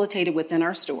self-facilitated within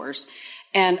our stores.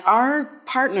 And our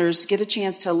partners get a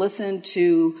chance to listen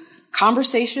to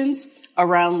conversations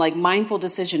around like mindful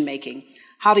decision making.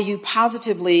 How do you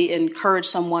positively encourage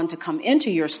someone to come into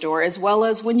your store, as well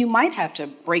as when you might have to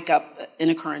break up an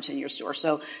occurrence in your store?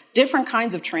 So different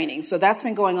kinds of training. So that's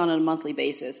been going on a monthly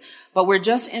basis. But we're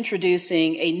just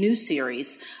introducing a new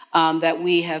series that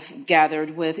we have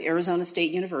gathered with Arizona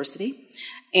State University.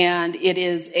 And it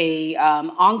is a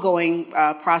ongoing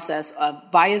process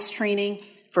of bias training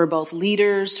for both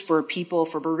leaders, for people,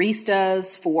 for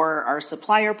baristas, for our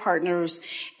supplier partners,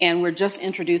 and we're just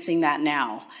introducing that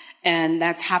now. And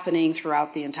that's happening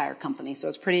throughout the entire company. So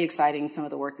it's pretty exciting, some of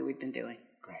the work that we've been doing.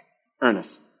 Great.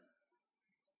 Ernest.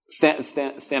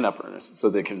 Stand up, Ernest, so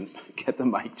they can get the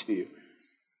mic to you.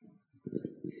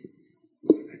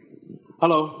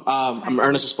 Hello, I'm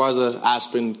Ernest Esparza,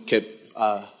 Aspen KIPP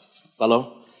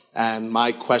fellow. And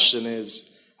my question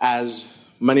is, as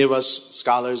many of us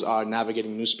scholars are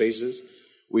navigating new spaces,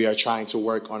 we are trying to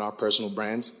work on our personal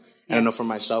brands. And I know for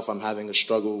myself, I'm having a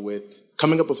struggle with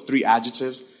coming up with 3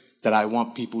 adjectives that I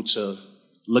want people to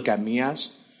look at me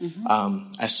as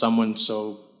someone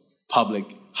so public.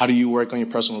 How do you work on your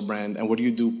personal brand, and what do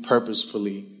you do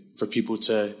purposefully for people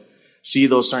to see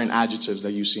those certain adjectives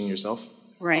that you see in yourself?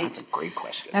 Right. That's a great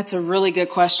question. That's a really good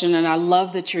question, and I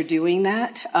love that you're doing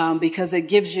that because it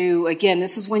gives you, again,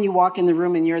 this is when you walk in the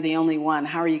room and you're the only one.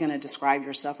 How are you going to describe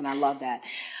yourself? And I love that.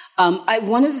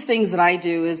 One of the things that I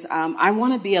do is I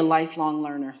want to be a lifelong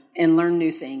learner and learn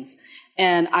new things.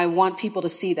 And I want people to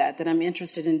see that I'm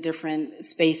interested in different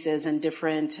spaces and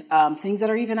different things that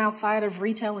are even outside of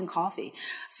retail and coffee.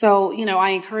 So,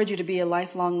 I encourage you to be a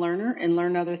lifelong learner and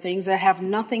learn other things that have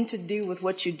nothing to do with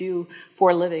what you do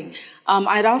for a living.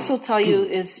 I'd also tell you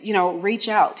is, reach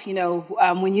out.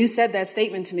 When you said that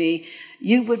statement to me,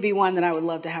 you would be one that I would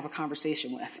love to have a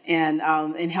conversation with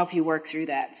and help you work through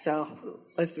that. So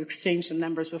let's exchange some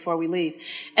numbers before we leave.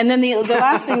 And then the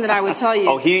last thing that I would tell you.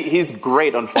 Oh, he's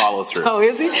great on follow through. Oh,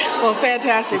 is he? Well,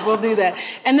 fantastic. We'll do that.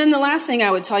 And then the last thing I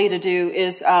would tell you to do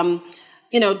is,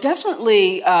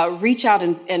 definitely reach out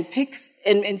and pick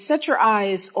and set your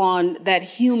eyes on that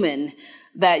human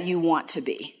that you want to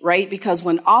be, right? Because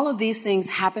when all of these things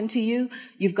happen to you,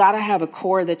 you've got to have a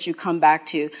core that you come back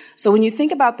to. So when you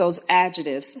think about those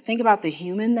adjectives, think about the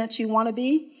human that you want to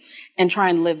be and try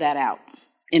and live that out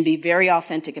and be very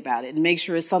authentic about it and make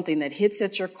sure it's something that hits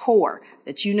at your core,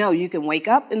 that you can wake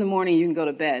up in the morning, you can go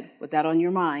to bed with that on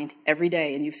your mind every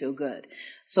day and you feel good.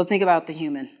 So think about the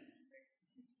human.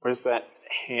 Where's that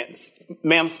hand?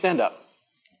 Ma'am, stand up.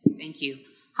 Thank you.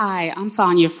 Hi, I'm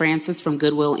Sonia Francis from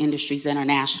Goodwill Industries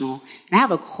International. And I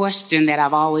have a question that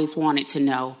I've always wanted to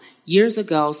know. Years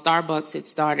ago, Starbucks had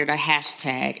started a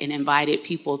hashtag and invited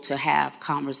people to have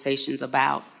conversations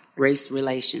about race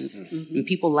relations. Mm-hmm. And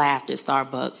people laughed at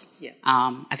Starbucks. Yeah.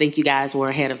 I think you guys were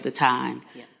ahead of the time.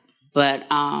 Yeah. But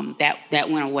that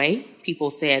went away.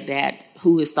 People said that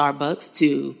who is Starbucks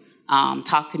to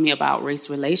talk to me about race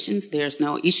relations. There's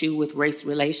no issue with race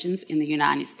relations in the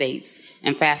United States.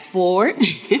 And fast forward,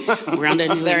 we're under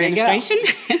a new administration,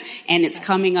 and it's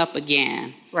coming up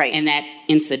again. Right. And that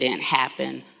incident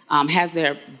happened. Has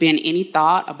there been any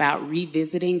thought about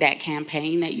revisiting that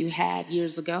campaign that you had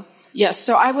years ago? Yes,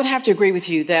 so I would have to agree with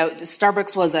you that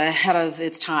Starbucks was ahead of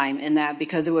its time in that,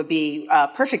 because it would be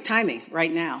perfect timing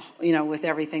right now, with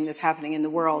everything that's happening in the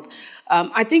world.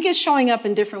 I think it's showing up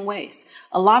in different ways.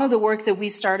 A lot of the work that we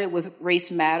started with Race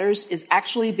Matters is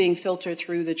actually being filtered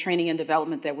through the training and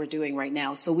development that we're doing right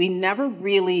now. So we never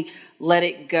really let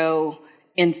it go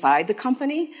inside the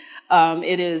company.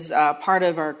 It is part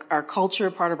of our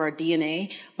culture, part of our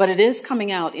DNA, but it is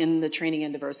coming out in the training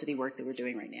and diversity work that we're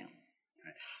doing right now.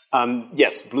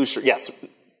 Yes, blue shirt. Yes,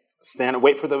 stand.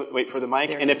 Wait for the mic.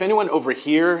 And if anyone over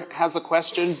here has a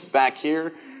question back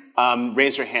here,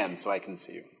 raise your hand so I can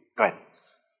see you. Go ahead.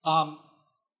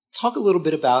 Talk a little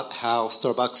bit about how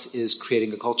Starbucks is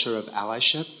creating a culture of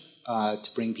allyship to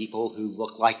bring people who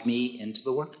look like me into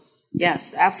the work.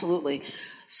 Yes, absolutely.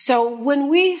 So when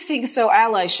we think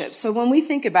allyship. So when we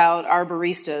think about our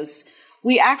baristas,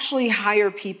 we actually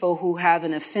hire people who have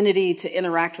an affinity to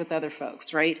interact with other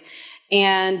folks, right?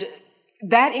 And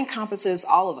that encompasses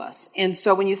all of us. And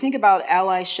so when you think about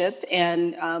allyship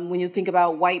and when you think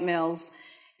about white males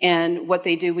and what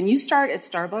they do, when you start at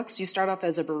Starbucks, you start off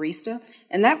as a barista,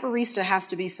 and that barista has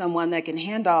to be someone that can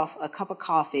hand off a cup of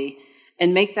coffee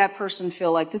and make that person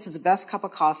feel like this is the best cup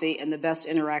of coffee and the best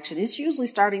interaction. It's usually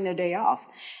starting their day off.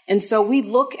 And so we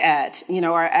look at,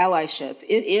 our allyship.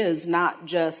 It is not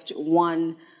just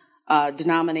one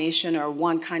denomination or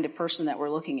one kind of person that we're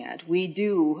looking at. We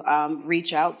do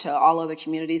reach out to all other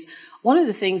communities. One of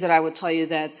the things that I would tell you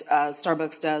that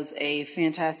Starbucks does a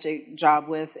fantastic job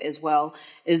with as well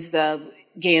is the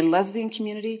gay and lesbian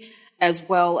community, as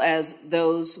well as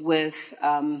those with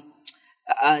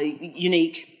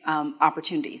unique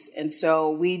opportunities. And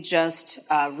so we just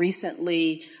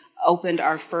recently opened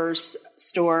our first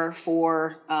store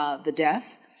for the deaf.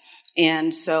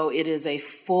 And so it is a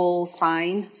full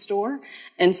sign store.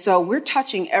 And so we're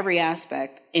touching every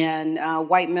aspect, and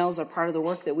white males are part of the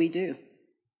work that we do.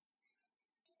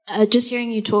 Just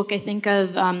hearing you talk, I think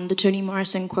of the Toni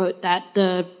Morrison quote that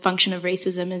the function of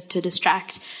racism is to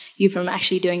distract you from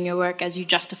actually doing your work as you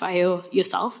justify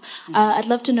yourself. Mm-hmm. I'd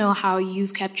love to know how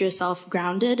you've kept yourself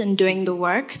grounded and doing the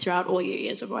work throughout all your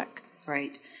years of work.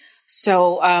 Right.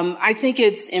 So I think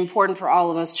it's important for all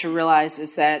of us to realize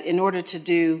is that in order to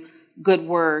do good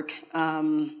work,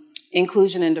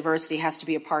 inclusion and diversity has to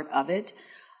be a part of it.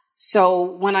 So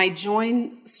when I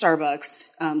joined Starbucks,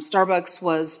 Starbucks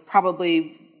was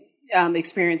probably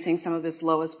experiencing some of its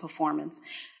lowest performance.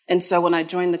 And so when I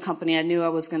joined the company, I knew I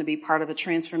was going to be part of a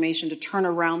transformation to turn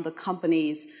around the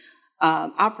company's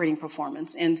operating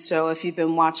performance. And so if you've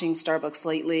been watching Starbucks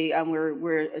lately,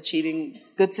 we're achieving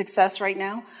good success right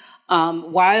now.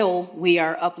 While we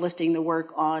are uplifting the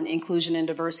work on inclusion and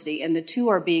diversity, and the two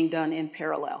are being done in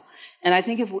parallel. And I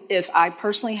think if I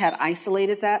personally had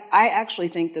isolated that, I actually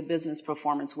think the business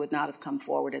performance would not have come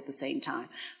forward at the same time,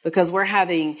 because we're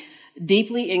having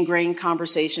deeply ingrained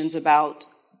conversations about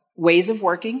ways of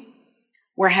working.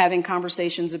 We're having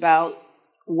conversations about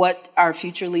what our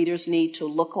future leaders need to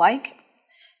look like,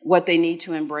 what they need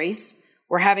to embrace.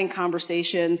 We're having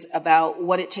conversations about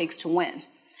what it takes to win.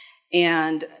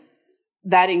 And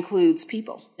that includes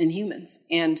people and humans.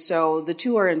 And so the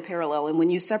two are in parallel. And when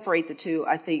you separate the two,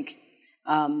 I think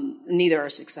neither are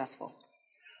successful.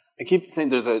 I keep saying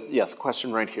there's a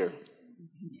question right here.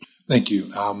 Thank you.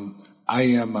 My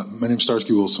name is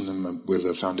Starsky Wilson. I'm with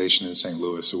a foundation in St.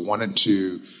 Louis. So wanted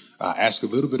to ask a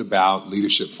little bit about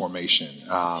leadership formation.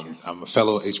 I'm a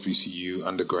fellow HBCU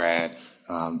undergrad.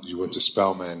 You went to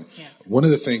Spelman. Yes. One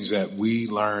of the things that we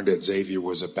learned at Xavier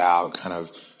was about kind of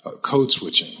code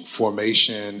switching,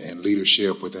 formation and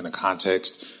leadership within a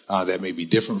context that may be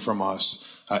different from us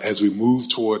as we move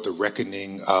toward the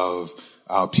reckoning of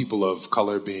people of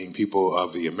color being people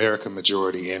of the American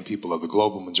majority and people of the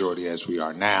global majority as we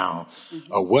are now.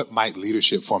 Mm-hmm. What might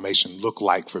leadership formation look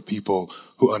like for people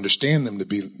who understand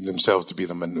themselves to be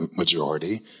the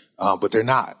majority, but they're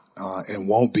not? And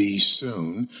won't be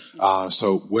soon.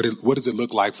 So what does it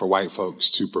look like for white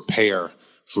folks to prepare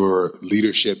for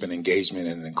leadership and engagement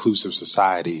in an inclusive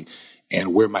society?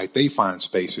 And where might they find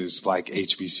spaces like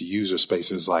HBCUs or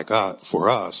spaces like for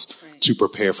us to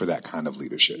prepare for that kind of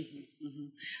leadership? Mm-hmm. Mm-hmm.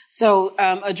 So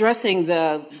addressing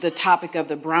the topic of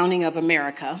the browning of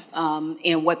America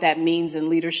and what that means in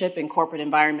leadership in corporate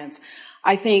environments,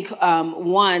 I think,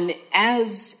 one,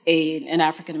 as an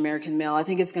African-American male, I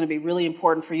think it's going to be really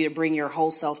important for you to bring your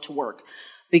whole self to work,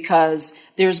 because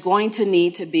there's going to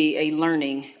need to be a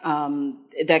learning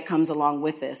that comes along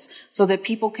with this so that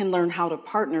people can learn how to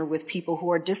partner with people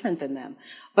who are different than them.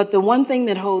 But the one thing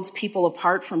that holds people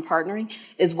apart from partnering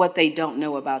is what they don't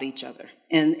know about each other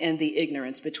and the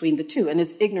ignorance between the two. And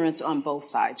it's ignorance on both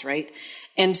sides, right?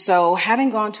 And so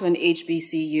having gone to an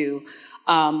HBCU,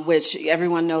 which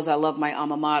everyone knows I love my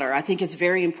alma mater, I think it's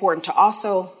very important to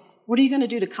also, what are you going to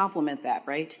do to complement that,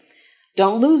 right?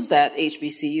 Don't lose that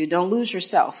HBCU. Don't lose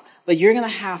yourself. But you're going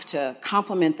to have to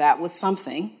complement that with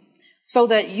something so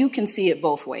that you can see it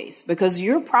both ways. Because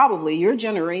you're probably, your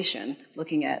generation,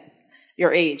 looking at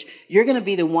your age, you're going to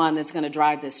be the one that's going to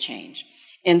drive this change.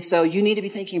 And so you need to be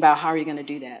thinking about how are you going to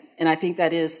do that. And I think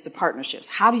that is the partnerships.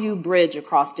 How do you bridge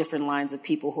across different lines of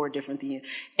people who are different than you?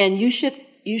 And you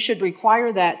should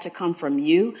require that to come from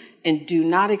you and do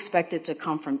not expect it to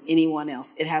come from anyone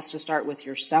else. It has to start with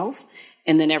yourself,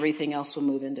 and then everything else will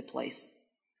move into place.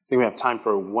 I think we have time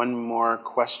for one more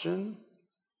question.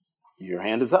 Your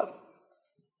hand is up.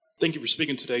 Thank you for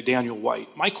speaking today, Daniel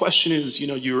White. My question is, you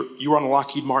were on the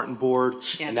Lockheed Martin board,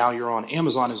 yes, and now you're on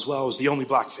Amazon as well as the only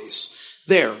black face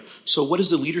there. So what is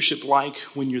the leadership like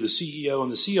when you're the CEO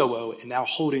and the COO and now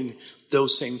holding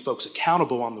those same folks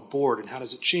accountable on the board, and how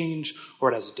does it change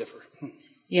or does it differ?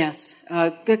 Yes,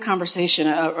 good conversation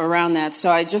around that.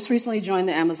 So I just recently joined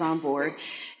the Amazon board,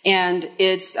 and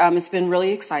it's been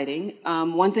really exciting.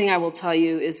 One thing I will tell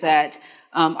you is that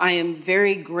I am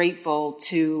very grateful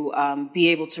to be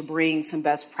able to bring some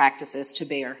best practices to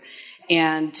bear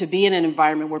and to be in an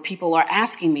environment where people are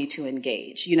asking me to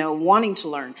engage, wanting to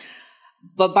learn.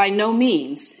 But by no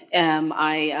means am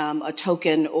I a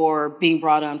token or being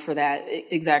brought on for that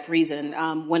exact reason.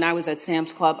 When I was at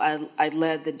Sam's Club, I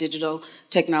led the digital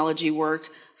technology work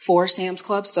for Sam's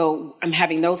Club. So I'm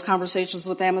having those conversations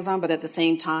with Amazon, but at the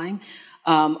same time,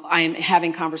 I am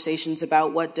having conversations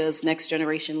about what does next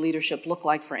generation leadership look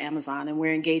like for Amazon. And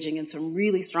we're engaging in some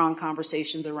really strong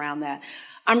conversations around that.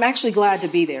 I'm actually glad to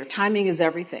be there. Timing is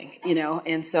everything,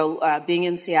 and so being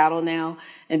in Seattle now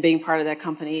and being part of that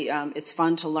company, it's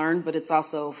fun to learn, but it's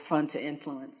also fun to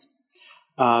influence.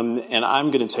 And I'm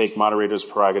going to take moderator's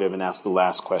prerogative and ask the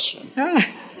last question.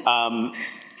 And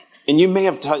you may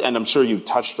have and I'm sure you've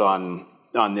touched on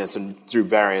this and through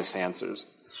various answers.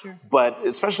 Sure. But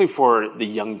especially for the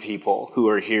young people who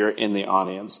are here in the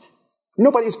audience,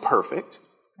 nobody's perfect,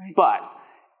 right. But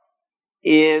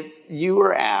if you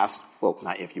were asked, well,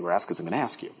 not if you were asked, because I'm going to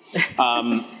ask you,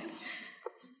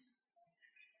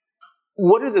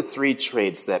 what are the 3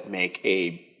 traits that make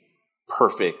a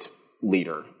perfect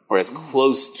leader, or as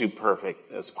close to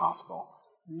perfect as possible?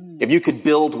 If you could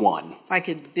build one. If I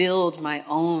could build my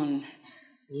own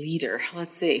leader,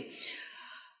 let's see.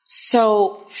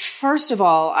 So, first of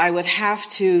all, I would have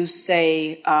to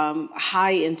say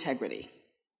high integrity.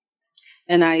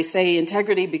 And I say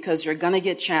integrity because you're going to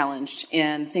get challenged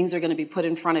and things are going to be put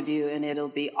in front of you, and it'll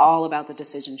be all about the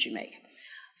decisions you make.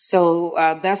 So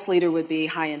best leader would be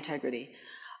high integrity.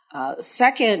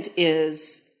 Second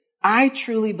is I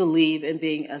truly believe in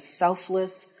being a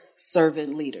selfless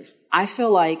servant leader. I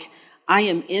feel like I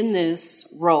am in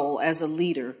this role as a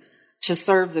leader to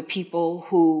serve the people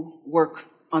who work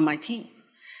on my team.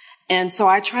 And so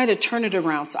I try to turn it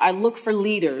around. So I look for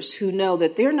leaders who know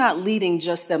that they're not leading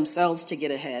just themselves to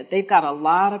get ahead. They've got a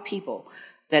lot of people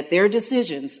that their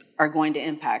decisions are going to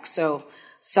impact. So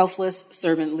selfless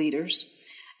servant leaders.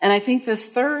 And I think the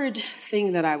third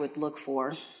thing that I would look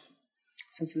for,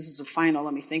 since this is a final,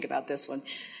 let me think about this one,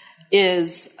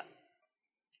 is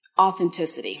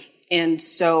authenticity. And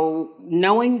so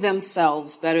knowing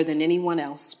themselves better than anyone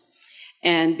else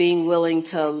and being willing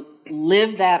to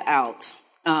live that out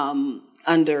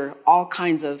under all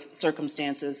kinds of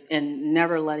circumstances and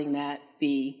never letting that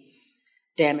be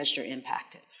damaged or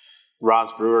impacted.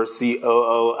 Roz Brewer,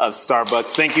 COO of Starbucks,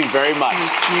 thank you very much.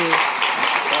 Thank you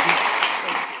so much.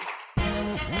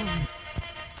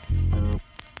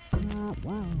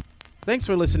 Thanks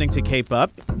for listening to Cape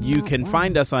Up. You can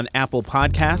find us on Apple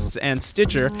Podcasts and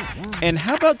Stitcher. And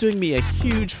how about doing me a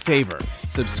huge favor?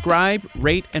 Subscribe,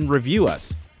 rate, and review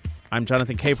us. I'm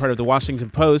Jonathan Capehart of The Washington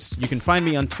Post. You can find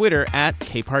me on Twitter at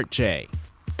CapehartJ.